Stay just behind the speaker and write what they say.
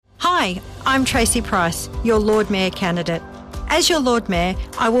Hi, I'm Tracy Price, your Lord Mayor candidate. As your Lord Mayor,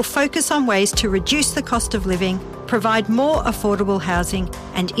 I will focus on ways to reduce the cost of living, provide more affordable housing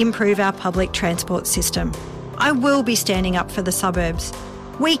and improve our public transport system. I will be standing up for the suburbs.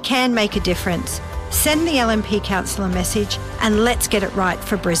 We can make a difference. Send the LNP council a message and let's get it right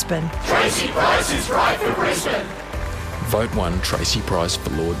for Brisbane. Tracy Price is right for Brisbane. Vote 1 Tracy Price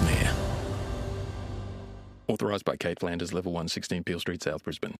for Lord Mayor. Authorised by Kate Flanders, Level 1, 16 Peel Street, South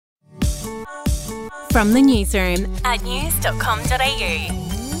Brisbane. From the newsroom at news.com.au.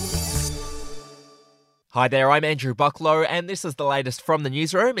 Hi there, I'm Andrew Bucklow and this is the latest from the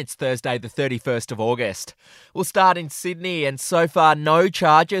newsroom. It's Thursday the 31st of August. We'll start in Sydney and so far no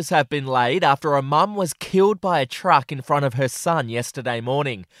charges have been laid after a mum was killed by a truck in front of her son yesterday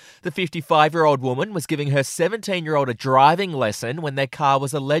morning. The 55-year-old woman was giving her 17-year-old a driving lesson when their car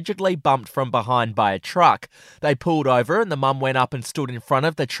was allegedly bumped from behind by a truck. They pulled over and the mum went up and stood in front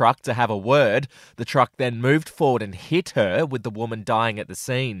of the truck to have a word. The truck then moved forward and hit her, with the woman dying at the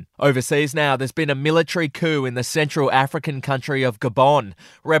scene. Overseas now, there's been a military coup in the Central African country of Gabon.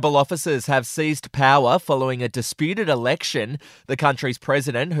 Rebel officers have seized power following a disputed election. The country's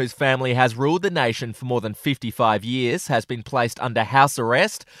president, whose family has ruled the nation for more than 55 years, has been placed under house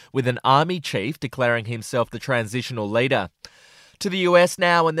arrest, with an army chief declaring himself the transitional leader. To the US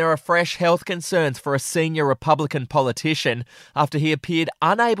now, and there are fresh health concerns for a senior Republican politician after he appeared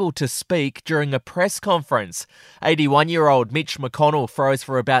unable to speak during a press conference. 81-year-old Mitch McConnell froze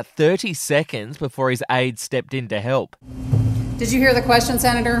for about 30 seconds before his aides stepped in to help. Did you hear the question,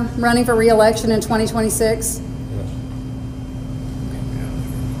 Senator? Running for re-election in 2026?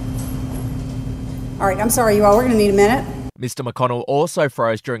 All right, I'm sorry, you all. We're going to need a minute. Mr McConnell also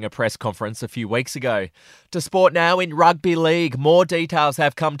froze during a press conference a few weeks ago. To sport now, in rugby league, more details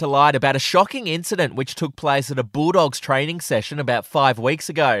have come to light about a shocking incident which took place at a Bulldogs training session about 5 weeks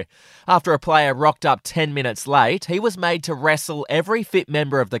ago. After a player rocked up 10 minutes late, he was made to wrestle every fit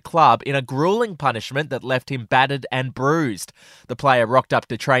member of the club in a gruelling punishment that left him battered and bruised. The player rocked up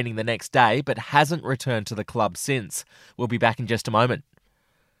to training the next day but hasn't returned to the club since. We'll be back in just a moment.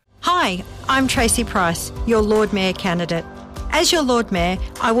 Hi, I'm Tracy Price, your Lord Mayor candidate. As your Lord Mayor,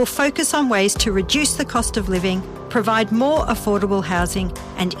 I will focus on ways to reduce the cost of living, provide more affordable housing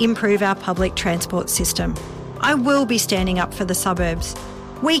and improve our public transport system. I will be standing up for the suburbs.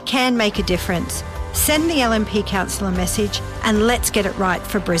 We can make a difference. Send the LNP council a message and let's get it right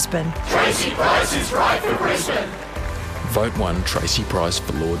for Brisbane. Tracy Price is right for Brisbane. Vote 1 Tracy Price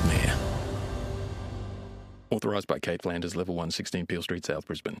for Lord Mayor. Authorised by Kate Flanders, Level 1, 16 Peel Street, South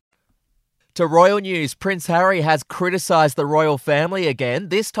Brisbane. To royal news, Prince Harry has criticised the royal family again,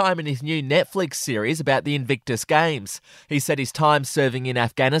 this time in his new Netflix series about the Invictus Games. He said his time serving in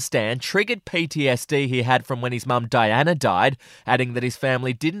Afghanistan triggered PTSD he had from when his mum Diana died, adding that his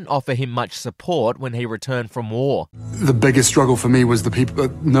family didn't offer him much support when he returned from war. The biggest struggle for me was the people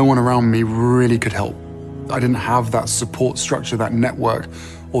that no one around me really could help. I didn't have that support structure, that network,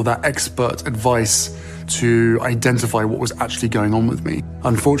 or that expert advice to identify what was actually going on with me.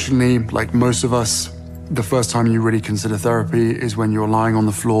 Unfortunately, like most of us, the first time you really consider therapy is when you're lying on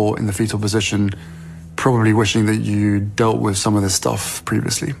the floor in the fetal position, probably wishing that you dealt with some of this stuff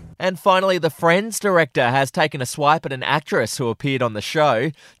previously. And finally, the Friends director has taken a swipe at an actress who appeared on the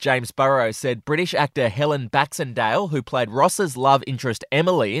show. James Burrows said British actor Helen Baxendale, who played Ross's love interest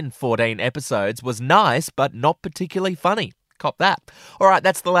Emily in 14 episodes, was nice but not particularly funny. Cop that. All right,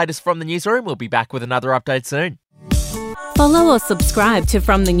 that's the latest from the newsroom. We'll be back with another update soon. Follow or subscribe to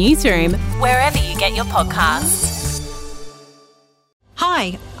From the Newsroom wherever you get your podcasts.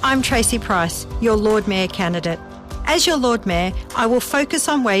 Hi, I'm Tracy Price, your Lord Mayor candidate. As your Lord Mayor, I will focus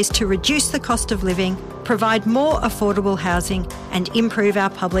on ways to reduce the cost of living, provide more affordable housing and improve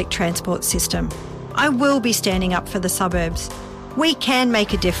our public transport system. I will be standing up for the suburbs. We can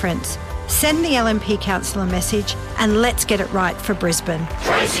make a difference. Send the LNP council a message and let's get it right for Brisbane.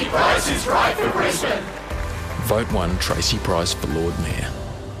 Tracy Price is right for Brisbane. Vote 1 Tracy Price for Lord Mayor.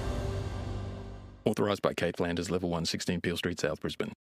 Authorised by Kate Flanders, Level 1, 16 Peel Street, South Brisbane.